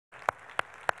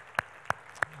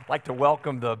I'd like to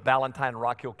welcome the Ballantyne and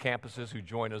Rock Hill campuses who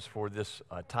join us for this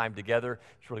time together.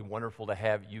 It's really wonderful to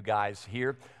have you guys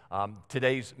here.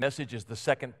 Today's message is the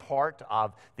second part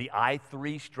of the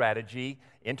I3 strategy: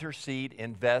 intercede,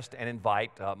 invest, and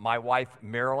invite. My wife,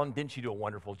 Marilynn, didn't she do a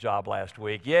wonderful job last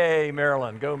week? Yay,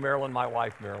 Marilynn. Go, Marilynn, my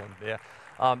wife, Marilynn.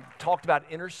 Yeah. Talked about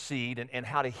intercede and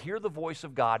how to hear the voice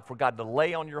of God, for God to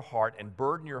lay on your heart and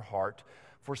burden your heart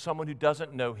for someone who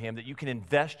doesn't know Him, that you can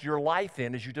invest your life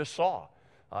in, as you just saw.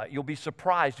 You'll be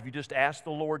surprised if you just ask the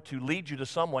Lord to lead you to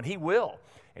someone. He will.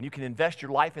 And you can invest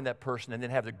your life in that person and then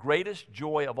have the greatest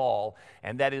joy of all,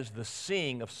 and that is the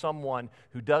seeing of someone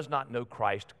who does not know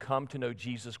Christ come to know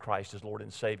Jesus Christ as Lord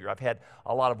and Savior. I've had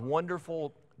a lot of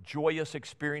wonderful, joyous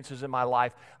experiences in my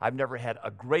life. I've never had a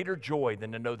greater joy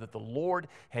than to know that the Lord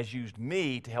has used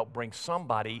me to help bring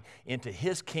somebody into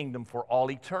His kingdom for all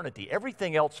eternity.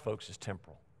 Everything else, folks, is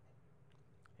temporal.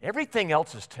 Everything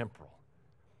else is temporal.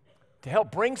 To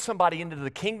help bring somebody into the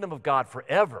kingdom of God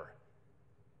forever,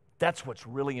 that's what's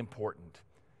really important.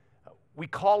 We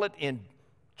call it in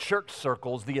church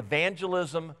circles the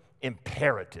evangelism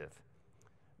imperative.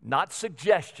 Not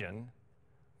suggestion,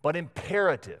 but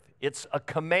imperative. It's a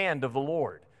command of the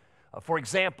Lord. For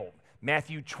example,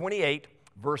 Matthew 28,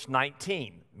 verse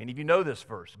 19. Many of you know this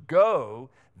verse.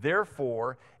 Go,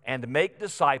 therefore, and make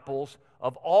disciples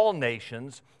of all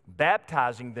nations,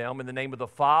 baptizing them in the name of the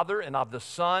Father and of the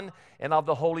Son and of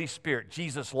the Holy Spirit.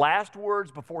 Jesus' last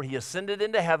words before He ascended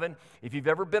into heaven. If you've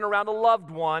ever been around a loved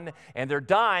one and they're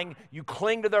dying, you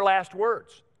cling to their last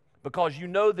words because you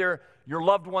know they're your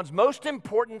loved one's most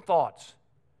important thoughts.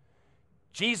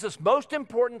 Jesus' most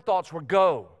important thoughts were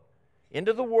go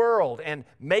into the world and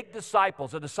make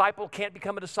disciples. A disciple can't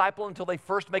become a disciple until they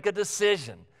first make a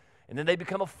decision, and then they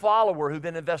become a follower who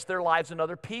then invests their lives in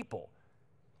other people.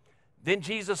 Then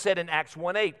Jesus said in Acts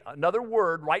 1:8, another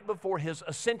word right before His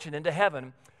ascension into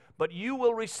heaven, but you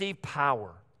will receive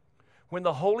power when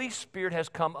the Holy Spirit has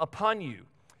come upon you,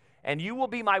 and you will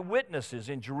be my witnesses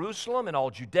in Jerusalem and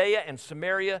all Judea and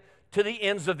Samaria to the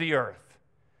ends of the earth.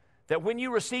 That when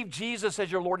you receive Jesus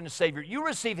as your Lord and Savior, you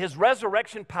receive His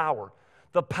resurrection power.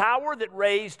 The power that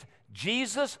raised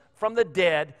Jesus from the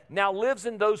dead now lives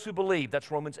in those who believe. That's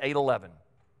Romans 8:11.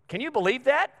 Can you believe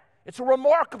that? It's a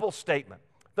remarkable statement.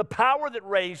 The power that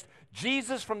raised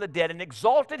Jesus from the dead and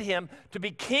exalted Him to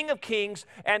be King of kings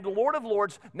and Lord of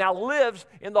lords now lives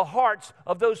in the hearts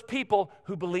of those people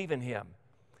who believe in Him.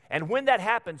 And when that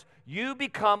happens, you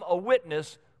become a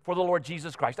witness for the Lord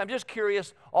Jesus Christ. I'm just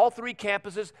curious, all three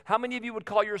campuses, how many of you would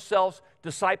call yourselves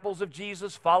disciples of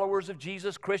Jesus, followers of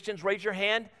Jesus, Christians? Raise your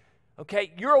hand.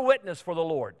 Okay, you're a witness for the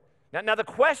Lord. Now the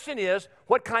question is,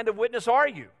 what kind of witness are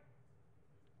you?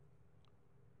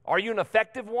 Are you an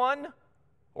effective one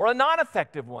or a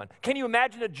non-effective one? Can you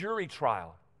imagine a jury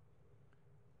trial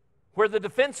where the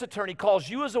defense attorney calls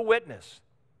you as a witness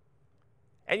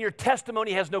and your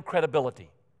testimony has no credibility?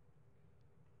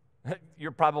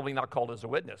 You're probably not called as a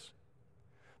witness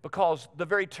because the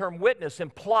very term witness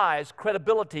implies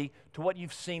credibility to what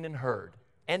you've seen and heard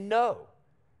and know.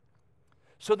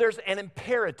 So there's an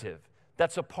imperative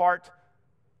that's a part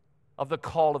of the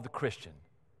call of the Christian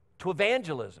to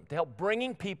evangelism, to help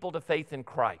bringing people to faith in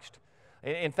Christ.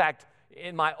 In fact,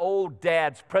 in my old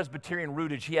dad's Presbyterian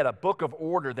rootage, he had a book of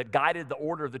order that guided the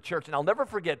order of the church. And I'll never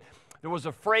forget, there was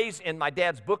a phrase in my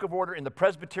dad's book of order in the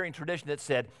Presbyterian tradition that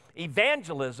said,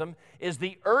 evangelism is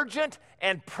the urgent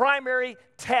and primary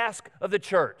task of the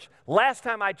church. Last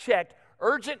time I checked,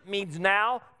 urgent means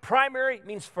now, primary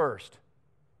means first.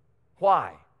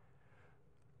 Why?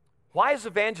 Why is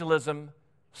evangelism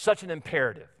such an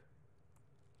imperative?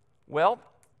 Well,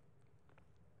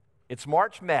 it's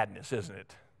March Madness, isn't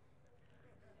it?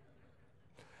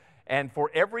 And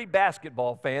for every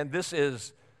basketball fan, this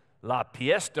is la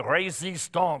pièce de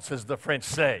résistance, as the French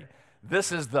say.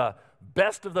 This is the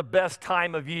best of the best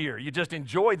time of year. You just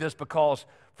enjoy this because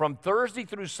from Thursday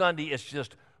through Sunday, it's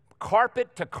just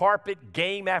carpet to carpet,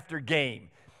 game after game.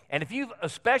 And if you've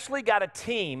especially got a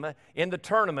team in the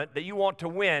tournament that you want to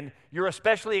win, you're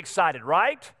especially excited,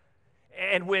 right?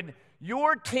 And when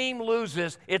your team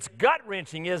loses, it's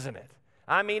gut-wrenching, isn't it?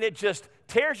 I mean, it just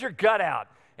tears your gut out.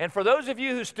 And for those of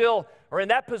you who still are in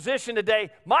that position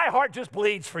today, my heart just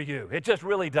bleeds for you. It just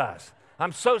really does.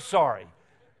 I'm so sorry.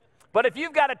 But if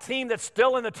you've got a team that's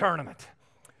still in the tournament,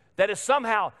 that has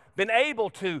somehow been able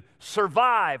to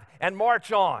survive and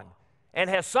march on,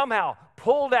 and has somehow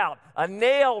pulled out a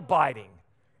nail-biting,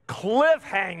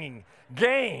 cliff-hanging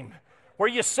game where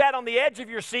you sat on the edge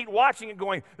of your seat watching and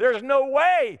going, there's no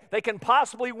way they can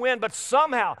possibly win, but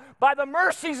somehow, by the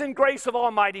mercies and grace of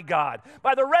Almighty God,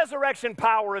 by the resurrection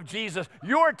power of Jesus,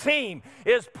 your team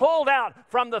is pulled out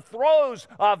from the throes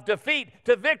of defeat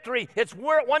to victory. It's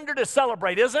wonder to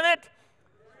celebrate, isn't it?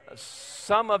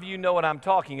 Some of you know what I'm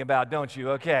talking about, don't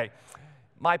you? Okay.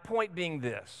 My point being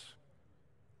this.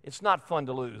 It's not fun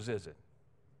to lose, is it?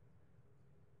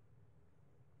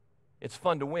 It's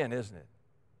fun to win, isn't it?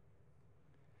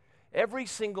 Every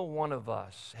single one of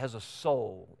us has a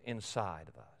soul inside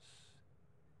of us.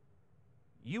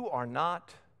 You are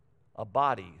not a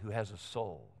body who has a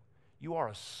soul. You are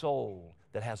a soul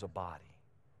that has a body.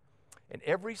 And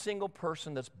every single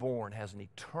person that's born has an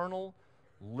eternal,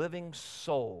 living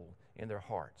soul in their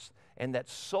hearts. And that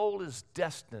soul is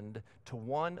destined to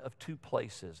one of two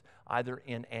places, either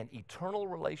in an eternal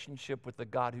relationship with the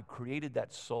God who created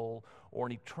that soul, or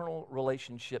an eternal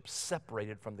relationship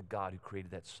separated from the God who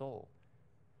created that soul.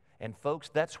 And folks,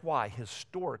 that's why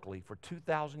historically, for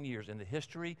 2,000 years in the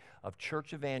history of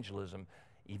church evangelism,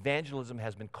 evangelism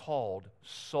has been called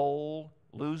soul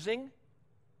losing?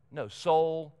 No,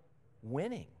 soul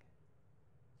winning.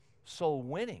 Soul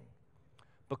winning.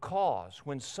 Because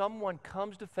when someone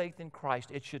comes to faith in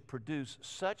Christ, it should produce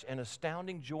such an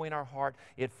astounding joy in our heart,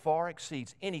 it far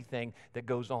exceeds anything that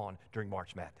goes on during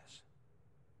March Madness.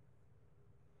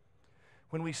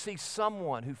 When we see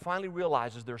someone who finally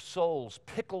realizes their soul's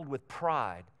pickled with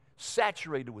pride,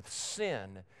 saturated with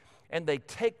sin, and they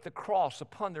take the cross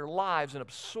upon their lives and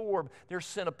absorb their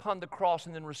sin upon the cross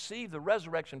and then receive the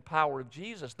resurrection power of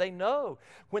Jesus, they know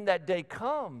when that day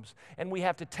comes and we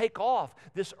have to take off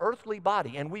this earthly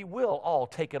body, and we will all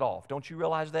take it off. Don't you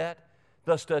realize that?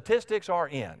 The statistics are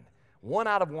in. 1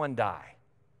 out of 1 die.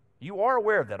 You are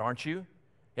aware of that, aren't you?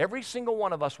 Every single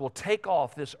one of us will take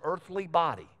off this earthly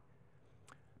body.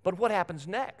 But what happens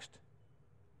next?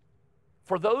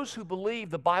 For those who believe,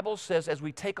 the Bible says as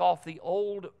we take off the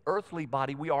old earthly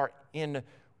body, we are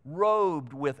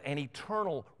enrobed with an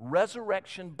eternal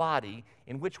resurrection body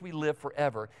in which we live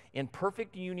forever in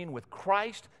perfect union with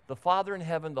Christ, the Father in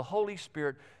heaven, the Holy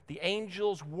Spirit, the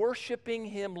angels worshiping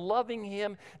Him, loving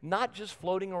Him, not just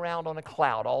floating around on a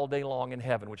cloud all day long in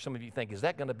heaven, which some of you think, is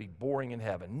that going to be boring in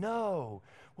heaven? No.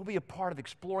 We'll be a part of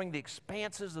exploring the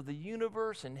expanses of the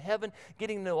universe in heaven,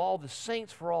 getting to know all the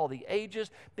saints for all the ages,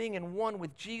 being in one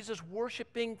with Jesus,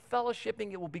 worshiping,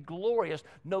 fellowshipping. It will be glorious.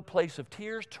 No place of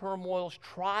tears, turmoils,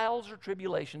 trials, or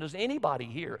tribulation. Does anybody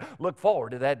here look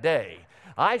forward to that day?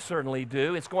 I certainly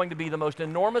do. It's going to be the most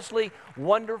enormously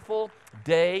wonderful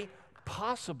day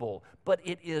possible, but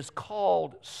it is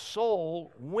called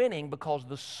soul winning because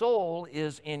the soul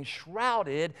is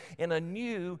enshrouded in a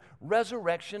new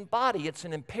resurrection body. It's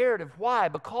an imperative. Why?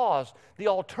 Because the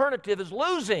alternative is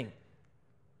losing.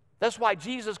 That's why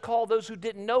Jesus called those who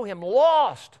didn't know Him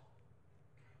lost.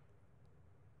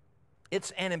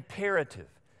 It's an imperative.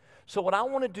 So what I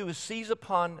want to do is seize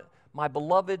upon my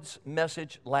beloved's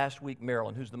message last week,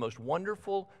 Marilynn, who's the most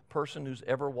wonderful person who's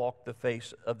ever walked the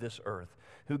face of this earth,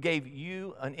 who gave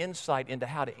you an insight into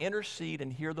how to intercede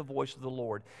and hear the voice of the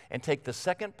Lord, and take the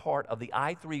second part of the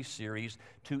I3 series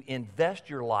to invest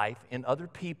your life in other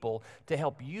people to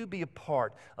help you be a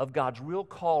part of God's real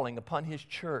calling upon His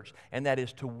church, and that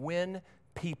is to win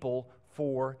people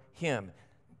for Him.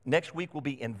 Next week will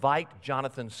be Invite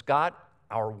Jonathan Scott.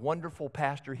 Our wonderful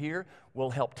pastor here will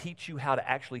help teach you how to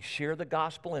actually share the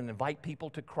gospel and invite people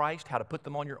to Christ, how to put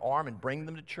them on your arm and bring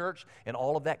them to church and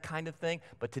all of that kind of thing.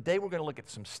 But today we're going to look at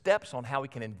some steps on how we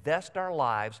can invest our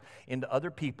lives into other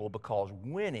people, because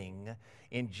winning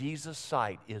in Jesus'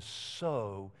 sight is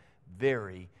so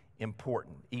very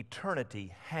important.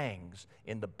 Eternity hangs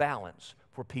in the balance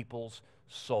for people's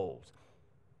souls.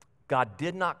 God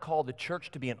did not call the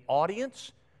church to be an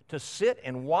audience, to sit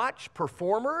and watch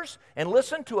performers and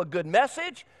listen to a good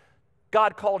message.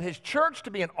 God called His church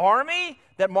to be an army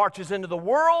that marches into the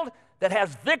world, that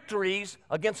has victories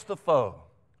against the foe,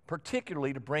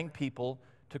 particularly to bring people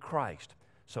to Christ.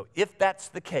 So if that's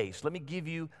the case, let me give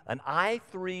you an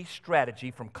I3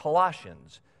 strategy from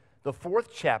Colossians, the 4th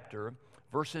chapter,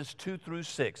 verses 2 through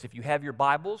 6. If you have your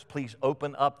Bibles, please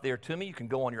open up there to me. You can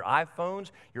go on your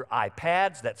iPhones, your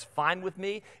iPads. That's fine with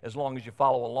me as long as you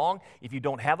follow along. If you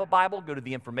don't have a Bible, go to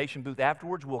the information booth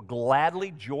afterwards. We'll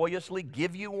gladly, joyously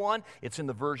give you one. It's in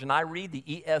the version I read, the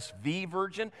ESV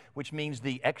version, which means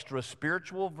the extra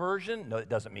spiritual version. No, it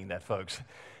doesn't mean that, folks.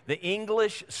 The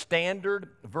English Standard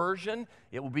Version.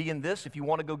 It will be in this if you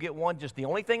want to go get one. Just the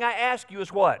only thing I ask you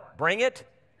is what? Bring it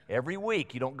Every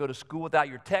week. You don't go to school without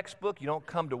your textbook. You don't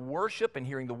come to worship and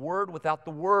hearing the Word without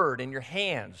the Word in your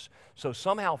hands. So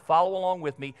somehow follow along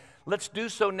with me. Let's do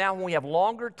so now when we have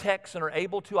longer texts and are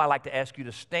able to. I'd like to ask you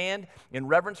to stand in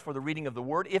reverence for the reading of the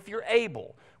Word. If you're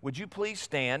able, would you please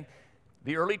stand?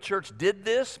 The early church did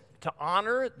this to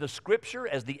honor the Scripture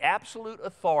as the absolute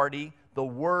authority, the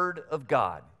Word of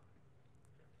God.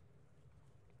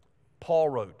 Paul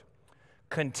wrote,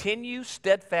 "Continue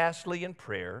steadfastly in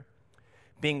prayer,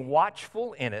 being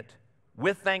watchful in it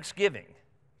with thanksgiving.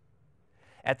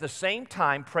 At the same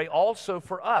time, pray also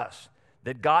for us,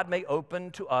 that God may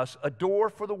open to us a door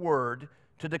for the word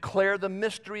to declare the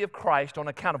mystery of Christ, on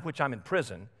account of which I'm in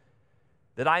prison,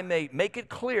 that I may make it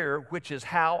clear which is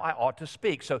how I ought to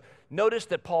speak." So notice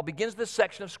that Paul begins this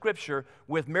section of Scripture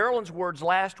with Marilyn's words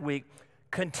last week,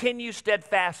 continue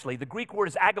steadfastly. The Greek word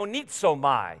is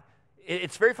agonizomai.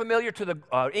 It's very familiar to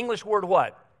the English word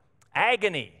what?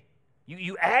 Agony.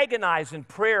 You agonize in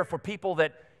prayer for people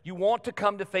that you want to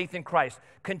come to faith in Christ.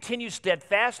 Continue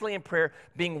steadfastly in prayer,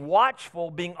 being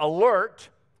watchful, being alert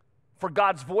for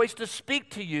God's voice to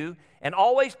speak to you, and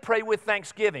always pray with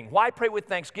thanksgiving. Why pray with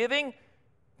thanksgiving?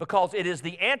 Because it is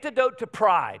the antidote to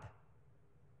pride.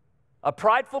 A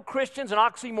prideful Christian's an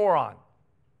oxymoron.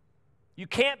 You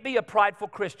can't be a prideful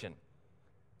Christian.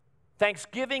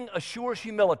 Thanksgiving assures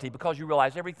humility because you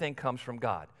realize everything comes from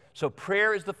God. So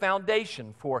prayer is the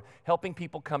foundation for helping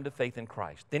people come to faith in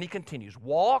Christ. Then he continues,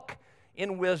 walk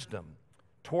in wisdom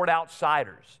toward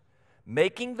outsiders,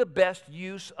 making the best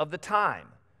use of the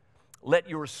time. Let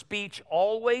your speech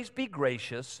always be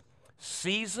gracious,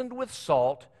 seasoned with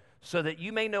salt, so that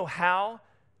you may know how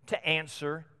to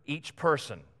answer each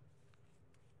person.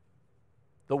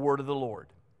 The word of the Lord.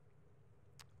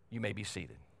 You may be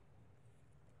seated.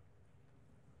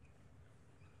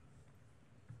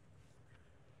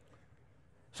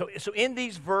 So in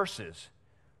these verses,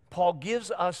 Paul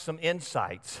gives us some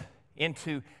insights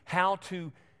into how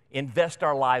to invest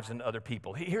our lives in other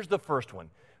people. Here's the first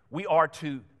one. We are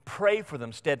to pray for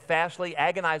them steadfastly,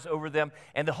 agonize over them,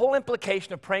 and the whole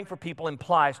implication of praying for people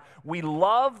implies we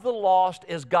love the lost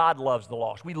as God loves the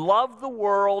lost. We love the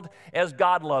world as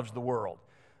God loves the world.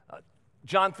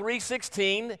 John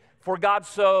 3:16, for God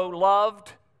so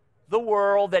loved the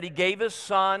world that he gave his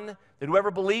Son, that whoever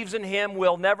believes in him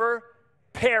will never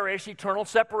perish, eternal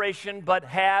separation, but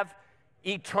have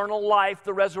eternal life,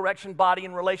 the resurrection body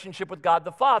in relationship with God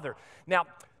the Father. Now,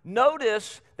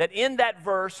 notice that in that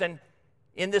verse and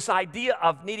in this idea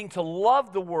of needing to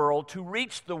love the world, to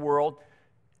reach the world,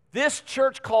 this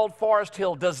church called Forest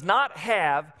Hill does not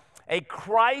have a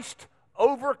Christ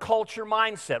over culture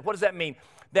mindset. What does that mean?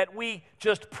 That we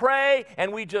just pray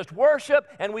and we just worship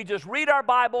and we just read our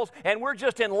Bibles and we're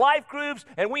just in life groups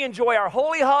and we enjoy our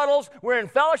holy huddles. We're in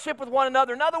fellowship with one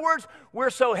another. In other words, we're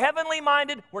so heavenly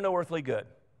minded, we're no earthly good.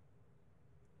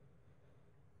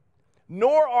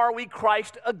 Nor are we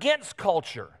Christ against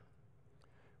culture,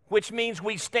 which means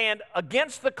we stand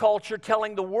against the culture,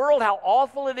 telling the world how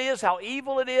awful it is, how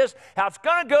evil it is, how it's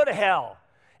going to go to hell.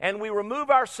 And we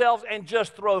remove ourselves and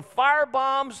just throw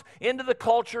firebombs into the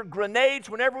culture, grenades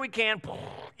whenever we can,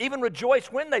 even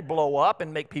rejoice when they blow up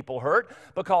and make people hurt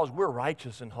because we're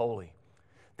righteous and holy.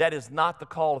 That is not the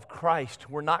call of Christ.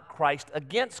 We're not Christ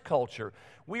against culture.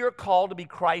 We are called to be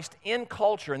Christ in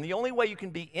culture. And the only way you can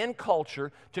be in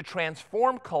culture, to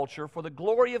transform culture for the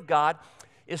glory of God,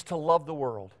 is to love the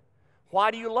world. Why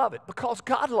do you love it? Because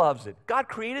God loves it. God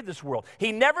created this world.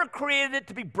 He never created it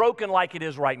to be broken like it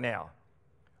is right now.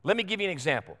 Let me give you an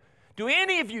example. Do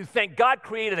any of you think God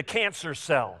created a cancer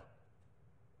cell?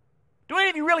 Do any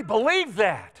of you really believe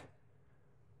that?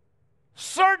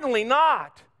 Certainly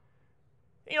not.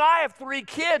 You know, I have 3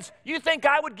 kids. You think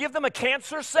I would give them a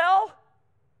cancer cell?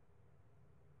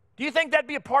 Do you think that'd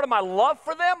be a part of my love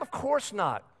for them? Of course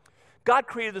not. God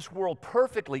created this world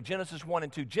perfectly, Genesis 1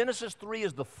 and 2. Genesis 3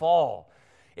 is the fall.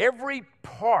 Every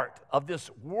part of this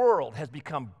world has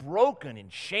become broken in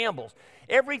shambles.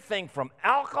 Everything from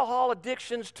alcohol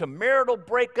addictions to marital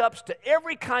breakups to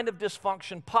every kind of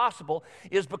dysfunction possible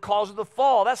is because of the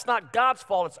fall. That's not God's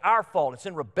fault, it's our fault. It's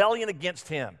in rebellion against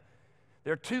Him.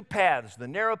 There are 2 paths, the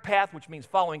narrow path, which means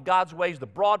following God's ways, the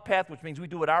broad path, which means we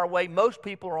do it our way. Most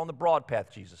people are on the broad path,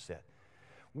 Jesus said.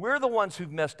 We're the ones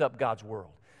who've messed up God's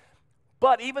world.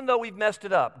 But even though we've messed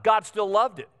it up, God still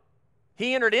loved it.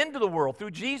 He entered into the world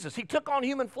through Jesus. He took on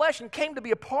human flesh and came to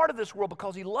be a part of this world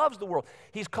because He loves the world.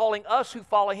 He's calling us who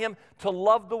follow Him to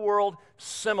love the world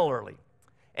similarly.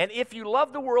 And if you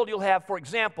love the world, you'll have, for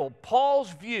example,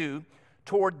 Paul's view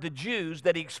toward the Jews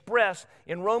that he expressed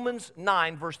in Romans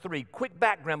 9, verse 3. Quick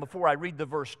background before I read the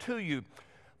verse to you.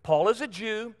 Paul is a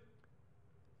Jew.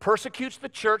 persecutes the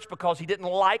church because he didn't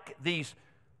like these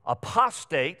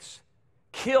apostates,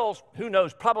 kills, who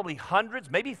knows, probably hundreds,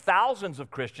 maybe thousands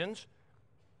of Christians.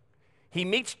 He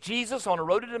meets Jesus on a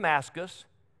road to Damascus.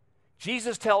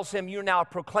 Jesus tells him, "You're now a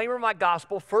proclaimer of my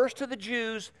gospel, first to the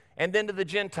Jews and then to the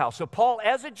Gentiles." So Paul,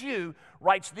 as a Jew,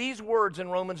 writes these words in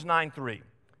Romans 9:3.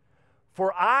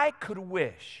 "For I could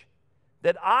wish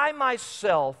that I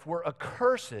myself were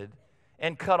accursed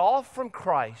and cut off from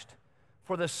Christ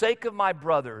for the sake of my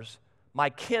brothers, my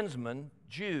kinsmen,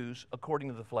 Jews, according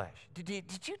to the flesh." Did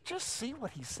you just see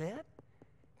what he said?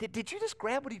 Did you just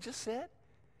grab what he just said?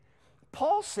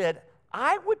 Paul said,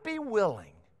 I would be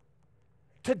willing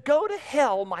to go to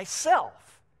hell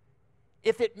myself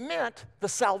if it meant the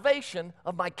salvation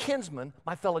of my kinsmen,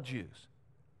 my fellow Jews.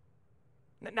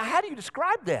 Now, how do you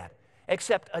describe that?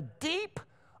 Except a deep,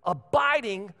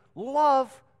 abiding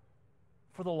love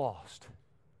for the lost.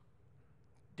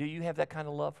 Do you have that kind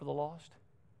of love for the lost?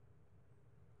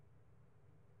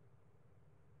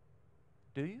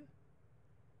 Do you?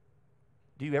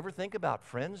 Do you ever think about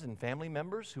friends and family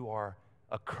members who are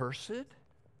accursed,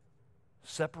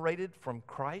 separated from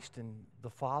Christ and the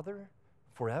Father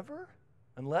forever,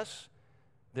 unless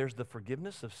there's the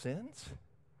forgiveness of sins?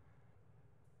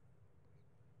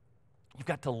 You've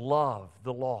got to love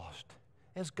the lost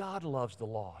as God loves the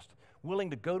lost, willing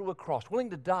to go to a cross, willing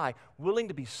to die, willing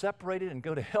to be separated and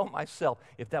go to hell myself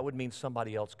if that would mean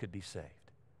somebody else could be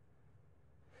saved.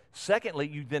 Secondly,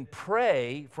 you then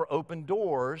pray for open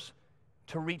doors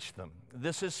to reach them.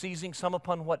 This is seizing some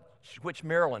upon which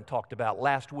Marilynn talked about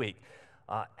last week.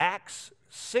 Acts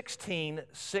 16,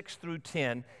 6 through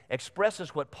 10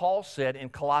 expresses what Paul said in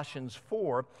Colossians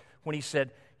 4 when he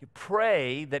said, "You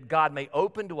pray that God may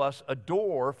open to us a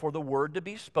door for the word to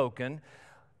be spoken."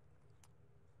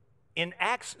 In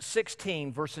Acts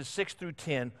 16, verses 6 through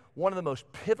 10, one of the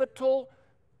most pivotal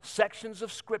sections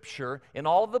of Scripture in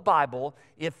all of the Bible,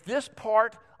 if this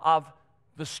part of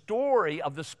the story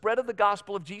of the spread of the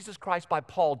gospel of Jesus Christ by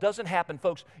Paul doesn't happen,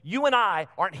 folks, you and I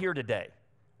aren't here today.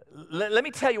 Let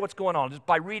me tell you what's going on just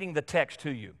by reading the text to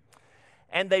you.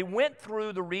 "And they went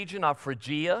through the region of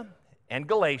Phrygia and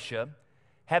Galatia,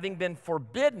 having been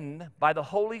forbidden by the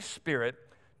Holy Spirit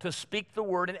to speak the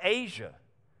word in Asia.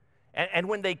 And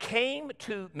when they came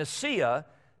to Mysia,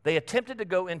 they attempted to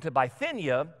go into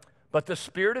Bithynia, but the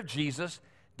Spirit of Jesus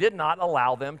did not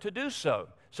allow them to do so."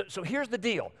 So here's the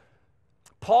deal.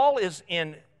 Paul is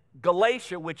in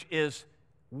Galatia, which is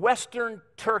western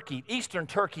Turkey, eastern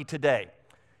Turkey today.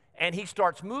 And he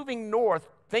starts moving north,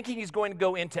 thinking he's going to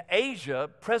go into Asia,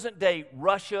 present-day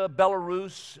Russia,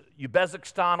 Belarus,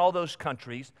 Uzbekistan, all those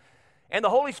countries. And the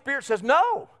Holy Spirit says,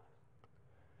 no.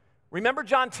 Remember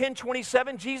John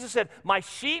 10:27? Jesus said, "My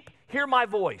sheep hear my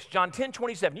voice." John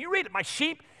 10:27. You read it, "My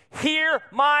sheep hear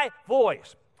my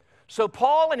voice." So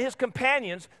Paul and his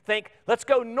companions think, let's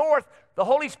go north. The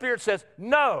Holy Spirit says,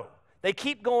 no. They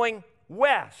keep going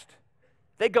west.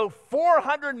 They go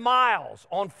 400 miles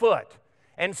on foot.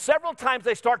 And several times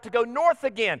they start to go north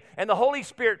again. And the Holy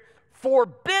Spirit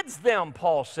forbids them,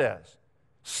 Paul says.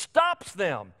 Stops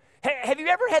them. Have you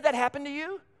ever had that happen to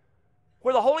you?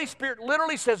 Where the Holy Spirit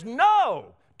literally says,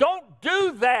 no, don't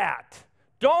do that.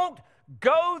 Don't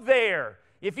go there.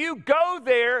 If you go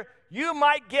there, you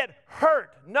might get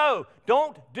hurt. No,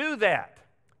 don't do that.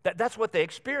 That's what they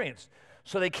experienced.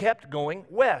 So they kept going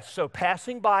west. So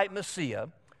passing by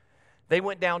Mysia, they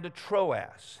went down to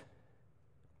Troas.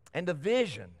 And a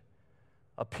vision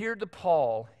appeared to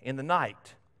Paul in the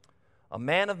night. A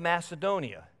man of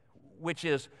Macedonia, which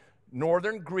is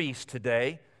northern Greece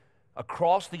today,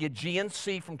 across the Aegean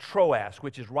Sea from Troas,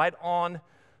 which is right on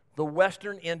the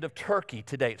western end of Turkey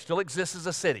today. It still exists as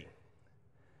a city.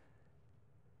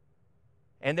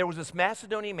 And there was this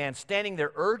Macedonian man standing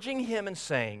there urging him and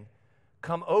saying,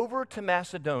 "Come over to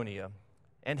Macedonia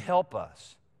and help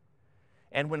us."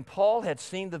 And when Paul had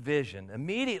seen the vision,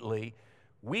 immediately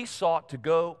we sought to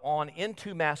go on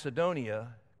into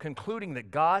Macedonia, concluding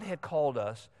that God had called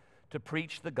us to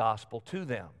preach the gospel to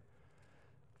them.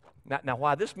 Now,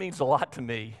 why this means a lot to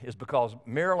me is because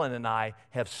Marilynn and I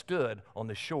have stood on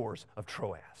the shores of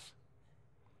Troas,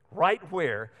 right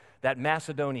where that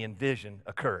Macedonian vision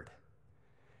occurred.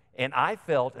 And I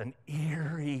felt an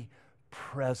eerie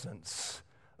presence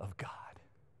of God.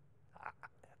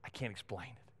 I can't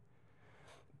explain it.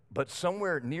 But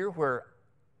somewhere near where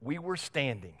we were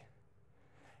standing,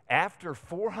 after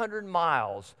 400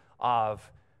 miles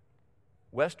of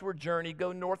westward journey,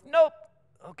 go north, nope.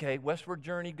 Okay, westward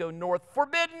journey, go north,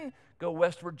 forbidden, go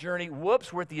westward journey,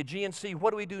 whoops, we're at the Aegean Sea. What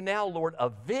do we do now, Lord? A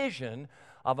vision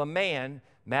of a man,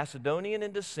 Macedonian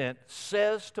in descent,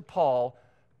 says to Paul,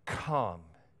 "Come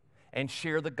and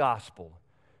share the gospel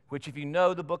which if you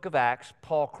know the book of Acts,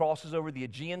 Paul crosses over the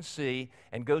Aegean Sea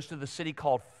and goes to the city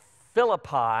called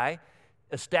Philippi,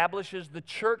 establishes the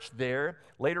church there,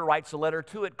 later writes a letter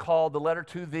to it called the letter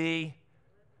to the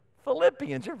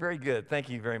Philippians. You're very good. Thank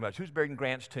you very much. Who's buried in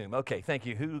Grant's tomb? Okay, thank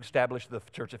you. Who established the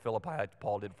church of Philippi?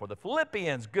 Paul did for the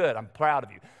Philippians. Good. I'm proud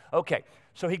of you. Okay,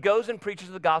 so he goes and preaches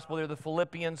the gospel there. The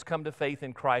Philippians come to faith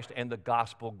in Christ, and the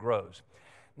gospel grows.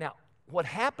 Now, what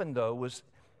happened, though, was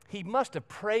he must have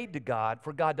prayed to God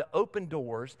for God to open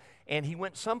doors, and he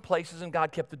went some places and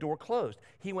God kept the door closed.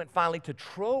 He went finally to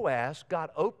Troas. God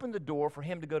opened the door for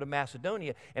him to go to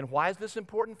Macedonia. And why is this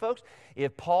important, folks?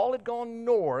 If Paul had gone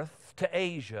north to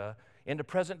Asia, into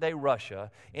present-day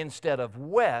Russia, instead of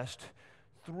west,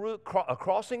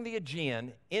 crossing the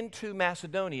Aegean into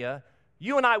Macedonia,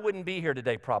 you and I wouldn't be here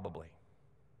today probably.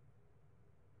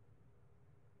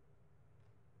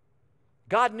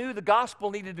 God knew the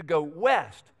gospel needed to go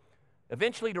west,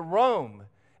 eventually to Rome,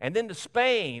 and then to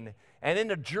Spain, and then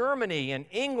to Germany and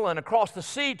England, across the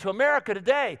sea to America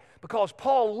today. Because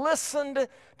Paul listened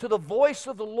to the voice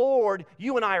of the Lord,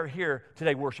 you and I are here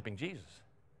today worshiping Jesus.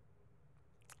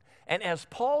 And as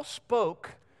Paul spoke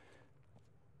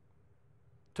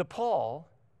to Paul,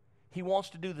 he wants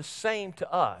to do the same to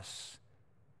us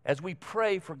as we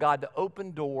pray for God to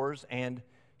open doors and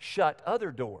shut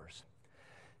other doors.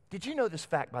 Did you know this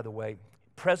fact, by the way?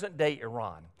 Present-day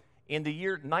Iran. In the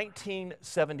year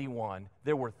 1971,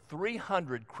 there were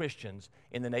 300 Christians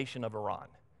in the nation of Iran.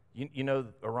 You know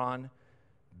Iran?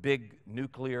 Big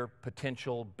nuclear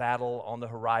potential battle on the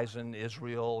horizon,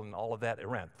 Israel and all of that,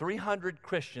 Iran. 300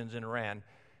 Christians in Iran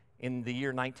in the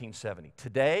year 1970.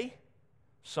 Today,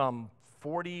 some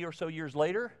 40 or so years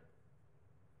later,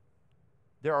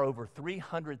 there are over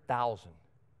 300,000.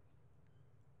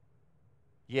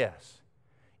 Yes,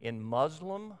 in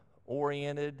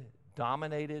Muslim-oriented,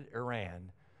 dominated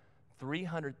Iran,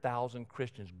 300,000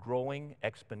 Christians growing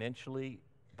exponentially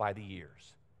by the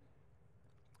years.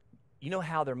 You know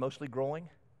how they're mostly growing?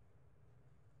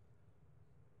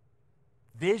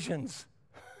 Visions.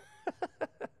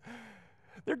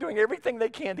 They're doing everything they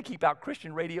can to keep out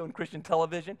Christian radio and Christian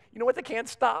television. You know what they can't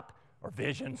stop? Are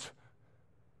visions.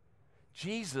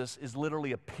 Jesus is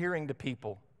literally appearing to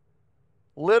people,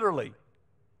 literally,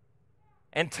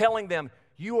 and telling them,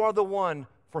 you are the one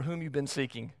for whom you've been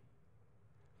seeking.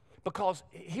 Because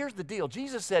here's the deal.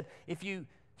 Jesus said, if you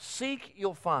seek,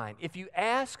 you'll find. If you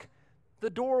ask, the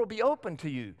door will be open to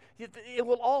you. It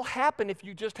will all happen if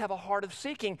you just have a heart of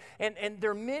seeking. And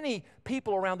there are many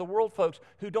people around the world, folks,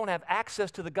 who don't have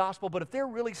access to the gospel, but if they're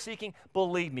really seeking,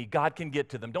 believe me, God can get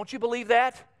to them. Don't you believe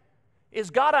that? Is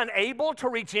God unable to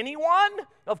reach anyone?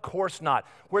 Of course not.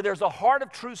 Where there's a heart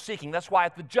of true seeking, that's why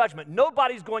at the judgment,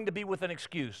 nobody's going to be with an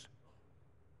excuse.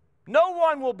 No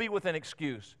one will be with an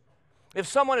excuse. If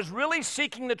someone is really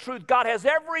seeking the truth, God has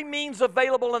every means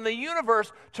available in the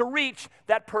universe to reach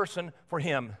that person for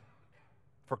Him,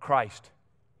 for Christ.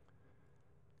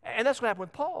 And that's what happened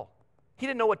with Paul. He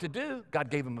didn't know what to do. God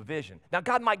gave him a vision. Now,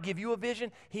 God might give you a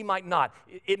vision. He might not.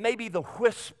 It may be the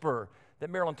whisper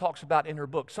that Marilynn talks about in her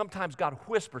book. Sometimes God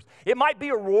whispers. It might be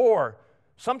a roar.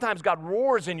 Sometimes God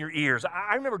roars in your ears.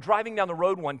 I remember driving down the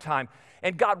road one time,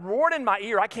 and God roared in my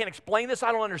ear. I can't explain this.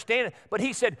 I don't understand it. But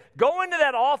He said, go into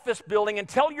that office building and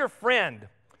tell your friend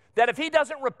that if he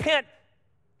doesn't repent,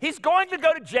 he's going to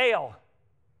go to jail.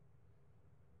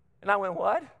 And I went,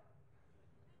 what?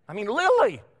 I mean,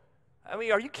 Lily,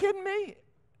 are you kidding me?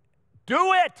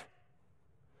 Do it.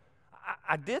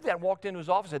 I did that, walked into his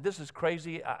office, said, this is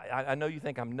crazy. I know you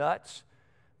think I'm nuts.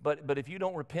 But if you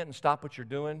don't repent and stop what you're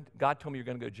doing, God told me you're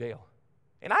going to go to jail.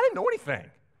 And I didn't know anything.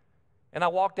 And I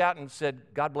walked out and said,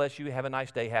 God bless you, have a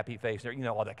nice day, happy face, you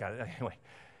know, all that kind of thing. Anyway.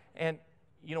 And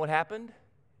you know what happened?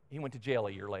 He went to jail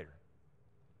a year later.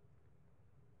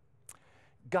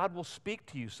 God will speak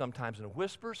to you sometimes in a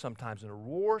whisper, sometimes in a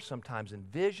roar, sometimes in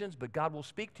visions, but God will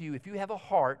speak to you if you have a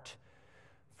heart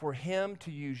for Him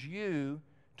to use you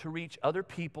to reach other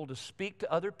people, to speak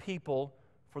to other people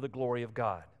for the glory of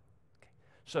God.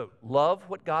 So, love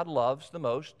what God loves the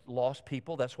most, lost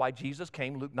people. That's why Jesus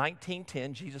came. Luke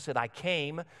 19:10, Jesus said, I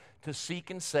came to seek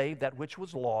and save that which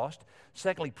was lost.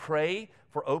 Secondly, pray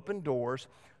for open doors.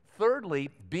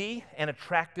 Thirdly, be an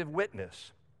attractive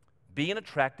witness. Be an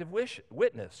attractive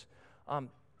witness.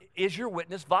 Is your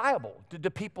witness viable? Do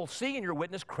people see in your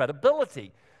witness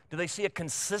credibility? Do they see a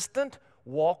consistent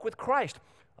walk with Christ?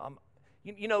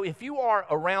 You know, if you are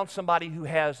around somebody who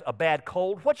has a bad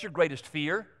cold, what's your greatest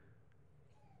fear?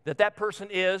 That person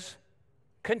is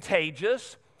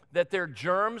contagious, that their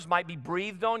germs might be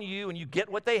breathed on you and you get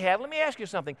what they have. Let me ask you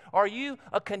something. Are you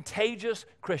a contagious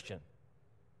Christian?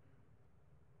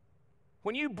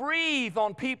 When you breathe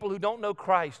on people who don't know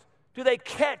Christ, do they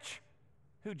catch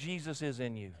who Jesus is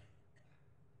in you?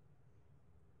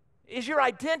 Is your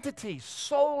identity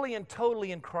solely and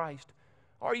totally in Christ?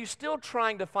 Or are you still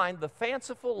trying to find the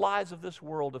fanciful lies of this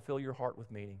world to fill your heart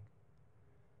with meaning?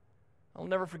 I'll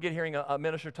never forget hearing a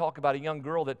minister talk about a young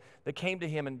girl that came to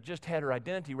him and just had her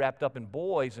identity wrapped up in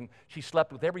boys, and she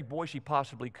slept with every boy she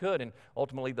possibly could, and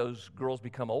ultimately those girls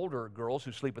become older girls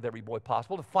who sleep with every boy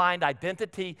possible to find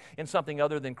identity in something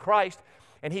other than Christ.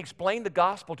 And he explained the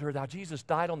gospel to her, how Jesus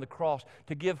died on the cross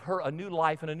to give her a new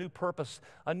life and a new purpose,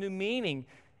 a new meaning.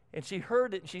 And she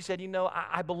heard it, and she said, you know,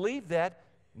 I believe that.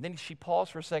 And then she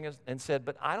paused for a second and said,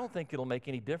 but I don't think it'll make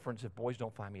any difference if boys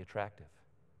don't find me attractive.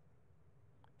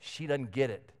 She doesn't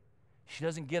get it. She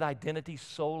doesn't get identity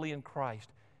solely in Christ.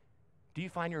 Do you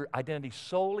find your identity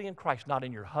solely in Christ? Not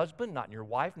in your husband, not in your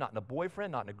wife, not in a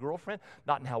boyfriend, not in a girlfriend,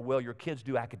 not in how well your kids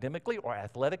do academically or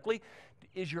athletically.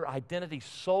 Is your identity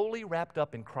solely wrapped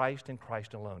up in Christ and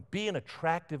Christ alone? Be an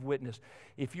attractive witness.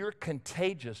 If you're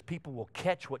contagious, people will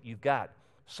catch what you've got,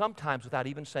 sometimes without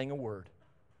even saying a word.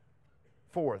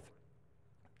 Fourth,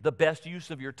 the best use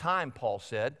of your time, Paul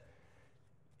said.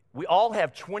 We all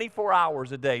have 24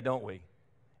 hours a day, don't we?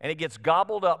 And it gets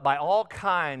gobbled up by all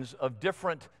kinds of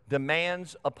different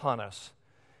demands upon us.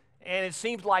 And it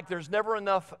seems like there's never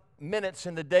enough minutes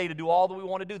in the day to do all that we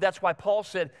want to do. That's why Paul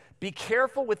said, be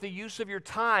careful with the use of your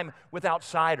time with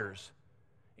outsiders.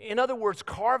 In other words,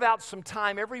 carve out some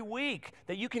time every week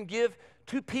that you can give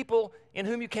to people in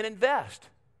whom you can invest.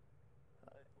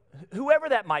 Whoever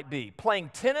that might be, playing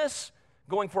tennis,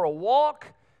 going for a walk,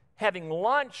 having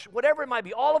lunch, whatever it might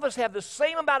be. All of us have the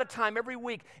same amount of time every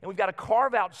week, and we've got to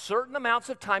carve out certain amounts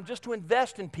of time just to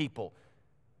invest in people.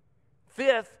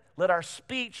 Fifth, let our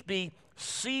speech be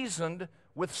seasoned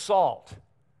with salt.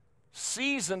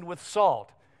 Seasoned with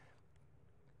salt.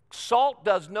 Salt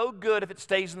does no good if it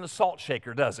stays in the salt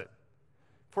shaker, does it?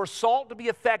 For salt to be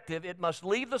effective, it must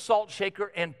leave the salt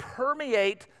shaker and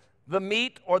permeate the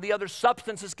meat or the other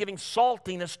substances giving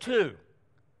saltiness to.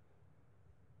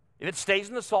 If it stays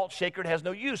in the salt shaker, it has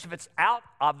no use. If it's out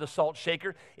of the salt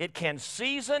shaker, it can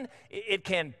season, it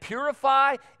can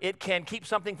purify, it can keep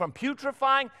something from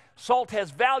putrefying. Salt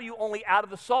has value only out of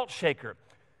the salt shaker.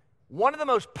 One of the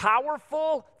most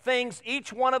powerful things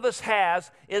each one of us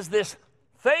has is this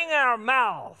thing in our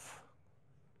mouth.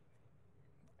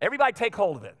 Everybody take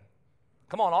hold of it.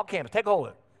 Come on, all campus, take hold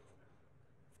of it.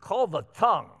 Called the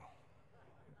tongue.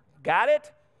 Got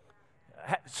it?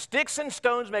 Sticks and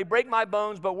stones may break my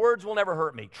bones, but words will never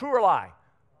hurt me. True or lie?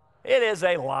 It is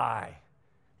a lie.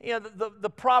 You know, the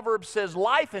proverb says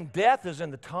life and death is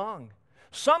in the tongue.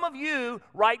 Some of you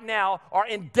right now are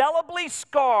indelibly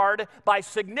scarred by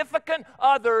significant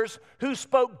others who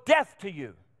spoke death to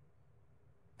you.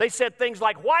 They said things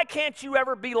like, why can't you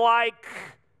ever be like,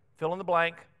 fill in the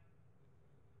blank.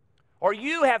 Or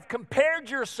you have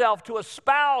compared yourself to a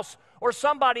spouse or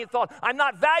somebody and thought, I'm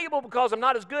not valuable because I'm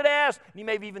not as good as, and you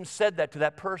may have even said that to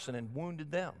that person and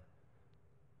wounded them.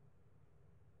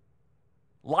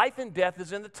 Life and death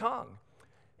is in the tongue.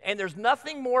 And there's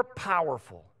nothing more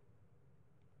powerful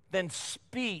than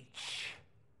speech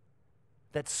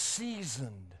that's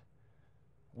seasoned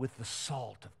with the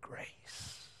salt of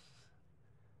grace.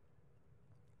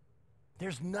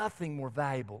 There's nothing more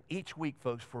valuable each week,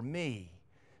 folks, for me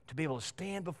to be able to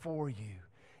stand before you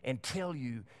and tell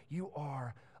you, you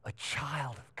are a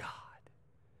child of God,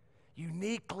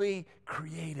 uniquely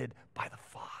created by the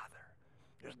Father.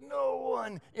 There's no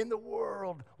one in the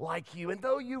world like you. And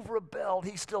though you've rebelled,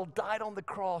 He still died on the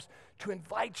cross to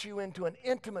invite you into an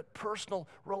intimate, personal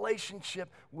relationship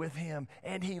with Him.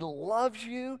 And He loves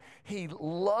you. He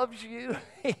loves you.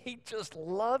 He just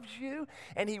loves you.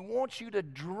 And He wants you to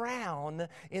drown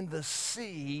in the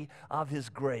sea of His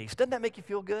grace. Doesn't that make you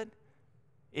feel good?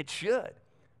 It should,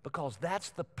 because that's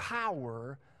the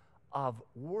power of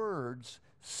words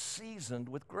seasoned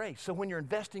with grace. So when you're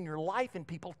investing your life in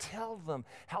people, tell them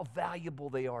how valuable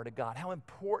they are to God, how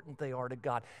important they are to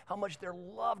God, how much they're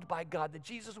loved by God, that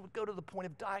Jesus would go to the point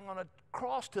of dying on a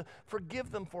cross to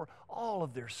forgive them for all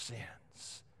of their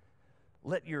sins.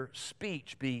 Let your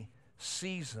speech be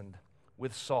seasoned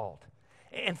with salt.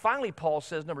 And finally, Paul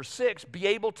says, number 6, be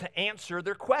able to answer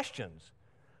their questions.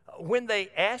 When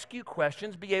they ask you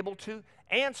questions, be able to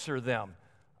answer them.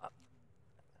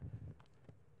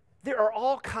 There are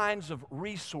all kinds of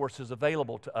resources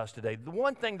available to us today. The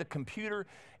one thing the computer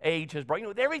age has brought,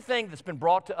 with everything that's been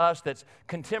brought to us that's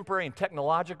contemporary and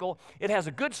technological, it has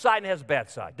a good side and it has a bad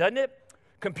side, doesn't it?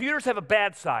 Computers have a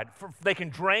bad side. They can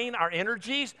drain our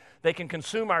energies. They can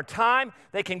consume our time.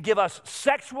 They can give us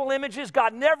sexual images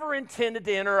God never intended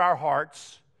to enter our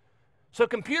hearts. So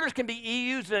computers can be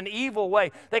used in an evil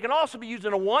way. They can also be used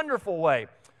in a wonderful way.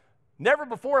 Never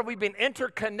before have we been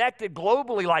interconnected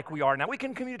globally like we are now. We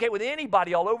can communicate with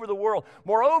anybody all over the world.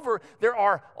 Moreover, there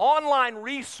are online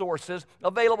resources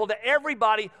available to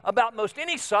everybody about most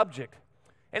any subject.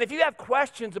 And if you have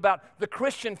questions about the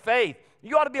Christian faith,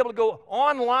 you ought to be able to go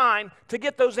online to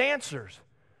get those answers.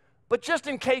 But just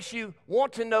in case you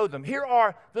want to know them, here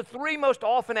are the 3 most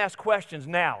often asked questions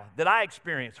now that I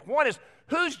experience. One is,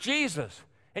 who's Jesus?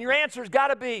 And your answer's got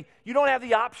to be, you don't have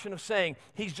the option of saying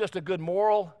he's just a good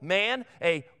moral man,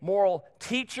 a moral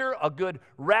teacher, a good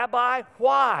rabbi.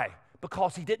 Why?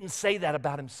 Because he didn't say that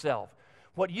about himself.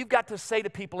 What you've got to say to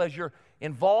people as you're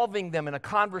involving them in a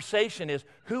conversation is,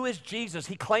 who is Jesus?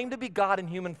 He claimed to be God in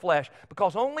human flesh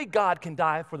because only God can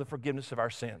die for the forgiveness of our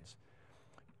sins.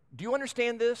 Do you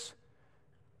understand this?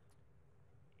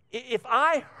 If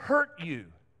I hurt you,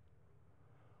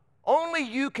 only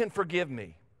you can forgive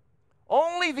me.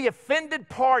 Only the offended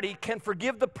party can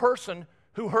forgive the person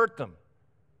who hurt them.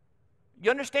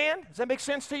 You understand? Does that make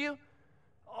sense to you?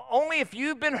 Only if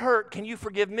you've been hurt can you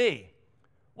forgive me.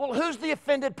 Well, who's the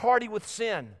offended party with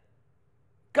sin?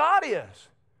 God is.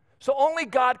 So only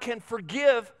God can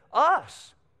forgive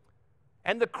us.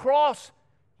 And the cross,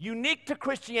 unique to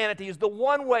Christianity, is the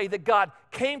one way that God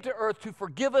came to earth to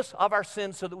forgive us of our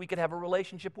sins so that we could have a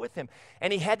relationship with Him.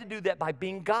 And He had to do that by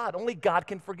being God. Only God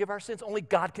can forgive our sins. Only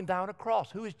God can die on a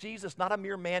cross. Who is Jesus? Not a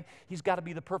mere man. He's got to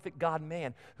be the perfect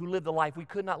God-man who lived the life we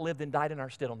could not live and died in our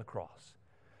stead on the cross.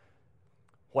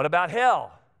 What about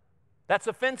hell? That's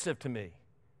offensive to me.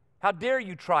 How dare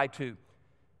you try to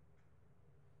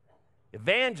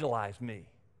evangelize me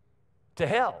to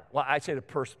hell? Well, I say to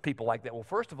people like that, well,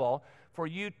 first of all, for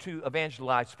you to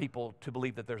evangelize people to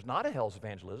believe that there's not a hell's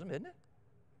evangelism, isn't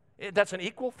it? That's an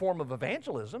equal form of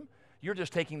evangelism. You're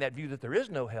just taking that view that there is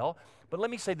no hell. But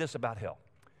let me say this about hell.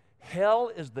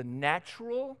 Hell is the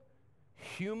natural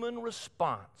human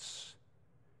response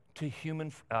to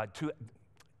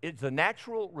it's the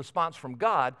natural response from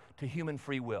God to human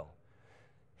free will.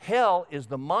 Hell is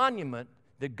the monument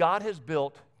that God has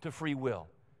built to free will.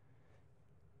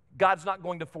 God's not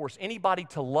going to force anybody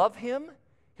to love Him.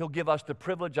 He'll give us the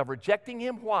privilege of rejecting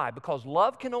Him. Why? Because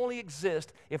love can only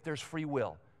exist if there's free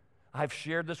will. I've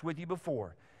shared this with you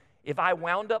before. If I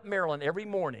wound up Marilynn every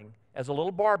morning as a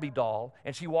little Barbie doll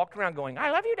and she walked around going, I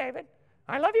love you, David.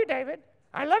 I love you, David.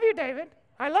 I love you, David.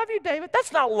 I love you, David.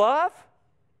 That's not love.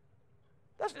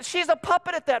 She's a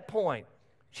puppet at that point.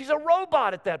 She's a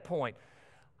robot at that point.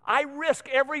 I risk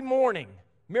every morning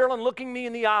Marilynn looking me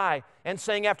in the eye and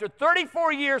saying, after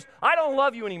 34 years, I don't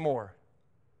love you anymore.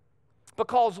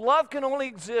 Because love can only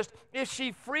exist if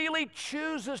she freely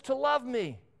chooses to love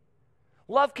me.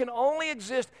 Love can only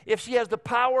exist if she has the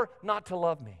power not to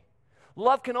love me.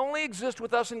 Love can only exist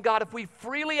with us and God if we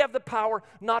freely have the power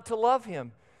not to love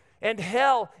Him. And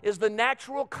hell is the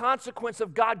natural consequence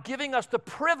of God giving us the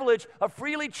privilege of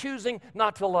freely choosing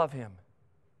not to love Him.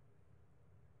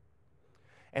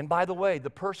 And by the way,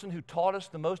 the person who taught us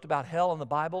the most about hell in the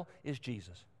Bible is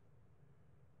Jesus.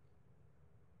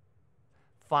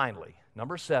 Finally,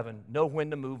 number 7, know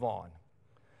when to move on.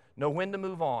 Know when to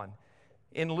move on.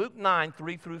 In Luke 9,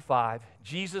 3 through 5,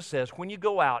 Jesus says, when you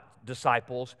go out,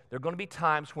 disciples, there are going to be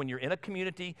times when you're in a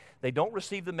community, they don't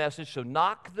receive the message, so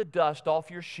knock the dust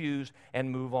off your shoes and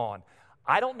move on.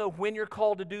 I don't know when you're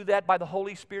called to do that by the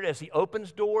Holy Spirit. As He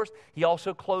opens doors, He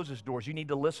also closes doors. You need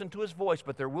to listen to His voice,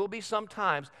 but there will be some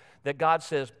times that God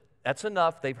says, that's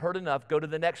enough, they've heard enough, go to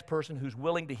the next person who's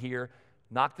willing to hear,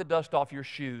 knock the dust off your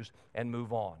shoes and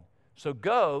move on. So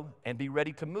go and be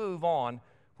ready to move on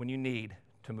when you need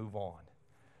to move on.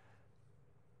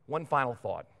 One final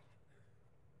thought.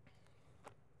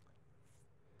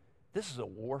 This is a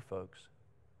war, folks.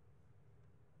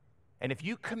 And if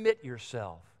you commit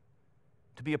yourself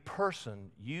to be a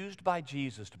person used by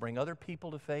Jesus to bring other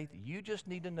people to faith, you just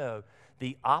need to know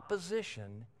the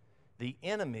opposition, the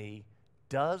enemy,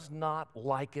 does not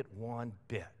like it one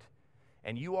bit.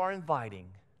 And you are inviting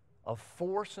a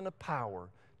force and a power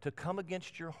to come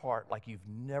against your heart like you've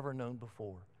never known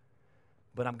before.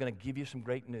 But I'm going to give you some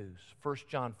great news. 1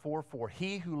 John 4:4,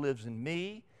 he who lives in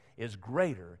me is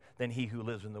greater than he who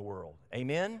lives in the world.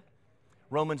 Amen?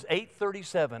 Romans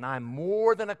 8:37, I'm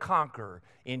more than a conqueror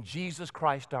in Jesus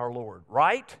Christ our Lord.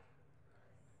 Right?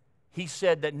 He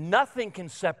said that nothing can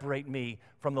separate me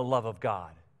from the love of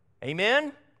God.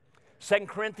 Amen? 2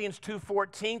 Corinthians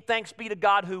 2:14, thanks be to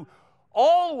God who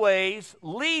always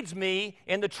leads me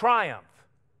in the triumph.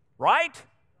 Right?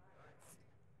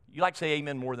 You like to say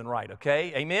amen more than right,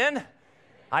 okay? Amen?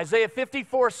 Isaiah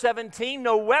 54:17,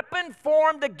 no weapon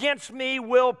formed against me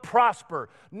will prosper.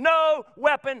 No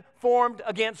weapon formed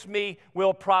against me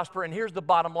will prosper. And here's the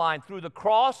bottom line. Through the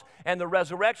cross and the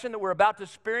resurrection that we're about to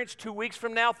experience 2 weeks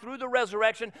from now, through the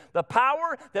resurrection, the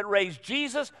power that raised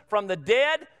Jesus from the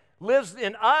dead lives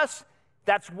in us.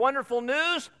 That's wonderful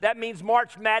news. That means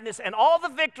March Madness, and all the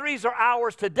victories are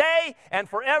ours today and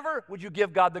forever. Would you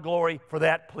give God the glory for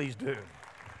that? Please do.